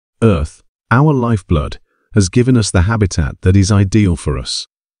Earth, our lifeblood, has given us the habitat that is ideal for us.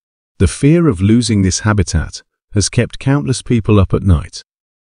 The fear of losing this habitat has kept countless people up at night.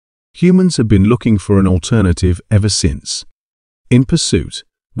 Humans have been looking for an alternative ever since. In pursuit,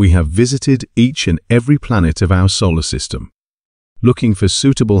 we have visited each and every planet of our solar system, looking for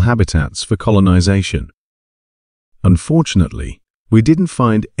suitable habitats for colonization. Unfortunately, we didn't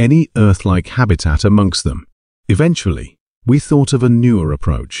find any Earth-like habitat amongst them. Eventually, we thought of a newer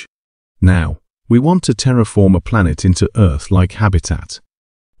approach. Now, we want to terraform a planet into Earth-like habitat,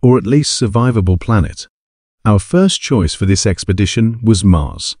 or at least survivable planet. Our first choice for this expedition was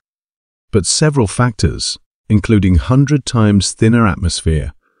Mars. But several factors, including 100 times thinner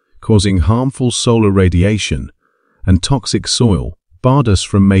atmosphere, causing harmful solar radiation, and toxic soil, barred us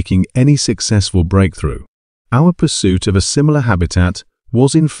from making any successful breakthrough. Our pursuit of a similar habitat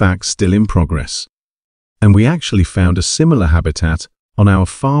was in fact still in progress. And we actually found a similar habitat on our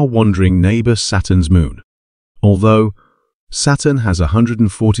far-wandering neighbor Saturn's moon. Although Saturn has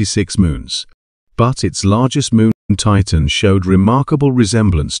 146 moons, but its largest moon, Titan, showed remarkable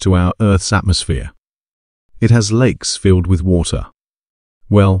resemblance to our Earth's atmosphere. It has lakes filled with water.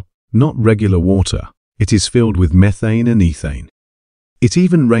 Well, not regular water, it is filled with methane and ethane. It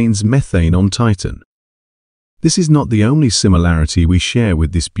even rains methane on Titan. This is not the only similarity we share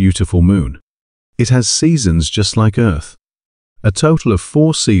with this beautiful moon. It has seasons just like Earth. A total of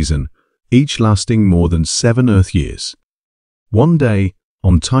 4 seasons, each lasting more than 7 Earth years. 1 day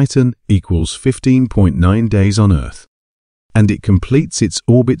on Titan equals 15.9 days on Earth. And it completes its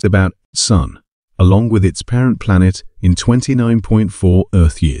orbit about the Sun, along with its parent planet, in 29.4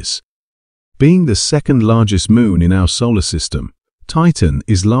 Earth years. Being the second largest moon in our solar system, Titan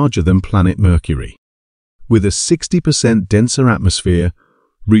is larger than planet Mercury, with a 60% denser atmosphere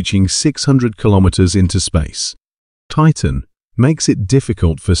reaching 600 kilometers into space. Titan makes it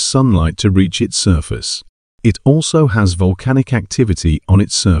difficult for sunlight to reach its surface. It also has volcanic activity on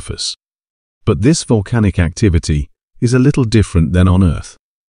its surface. But this volcanic activity is a little different than on Earth.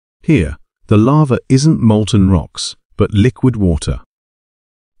 Here, the lava isn't molten rocks, but liquid water.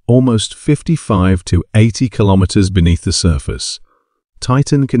 Almost 55 to 80 kilometers beneath the surface,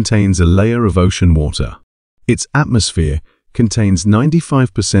 Titan contains a layer of ocean water. Its atmosphere contains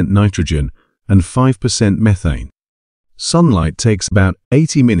 95% nitrogen and 5% methane. Sunlight takes about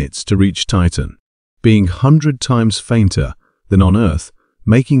 80 minutes to reach Titan, being 100 times fainter than on Earth,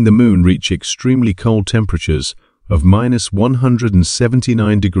 making the moon reach extremely cold temperatures of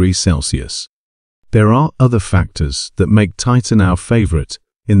 -179 degrees Celsius. There are other factors that make Titan our favorite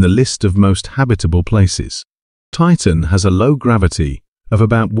in the list of most habitable places. Titan has a low gravity of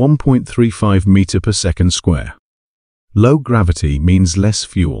about 1.35 meter per second square. Low gravity means less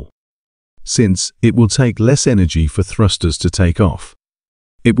fuel, since it will take less energy for thrusters to take off.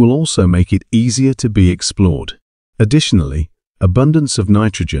 It will also make it easier to be explored. Additionally, abundance of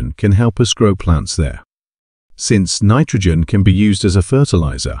nitrogen can help us grow plants there, since nitrogen can be used as a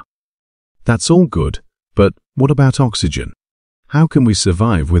fertilizer. That's all good, but what about oxygen? How can we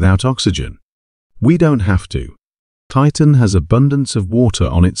survive without oxygen? We don't have to. Titan has abundance of water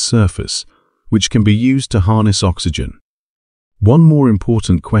on its surface, which can be used to harness oxygen. One more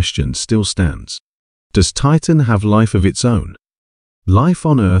important question still stands. Does Titan have life of its own? Life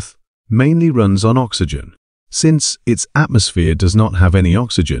on Earth mainly runs on oxygen. Since its atmosphere does not have any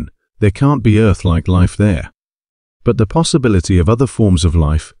oxygen, there can't be Earth-like life there. But the possibility of other forms of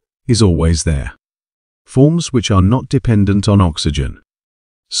life is always there. Forms which are not dependent on oxygen.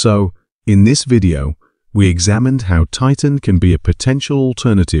 So, in this video, we examined how Titan can be a potential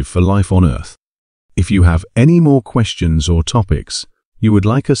alternative for life on Earth. If you have any more questions or topics you would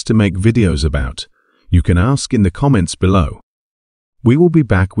like us to make videos about, you can ask in the comments below. We will be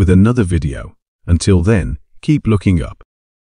back with another video. Until then, keep looking up.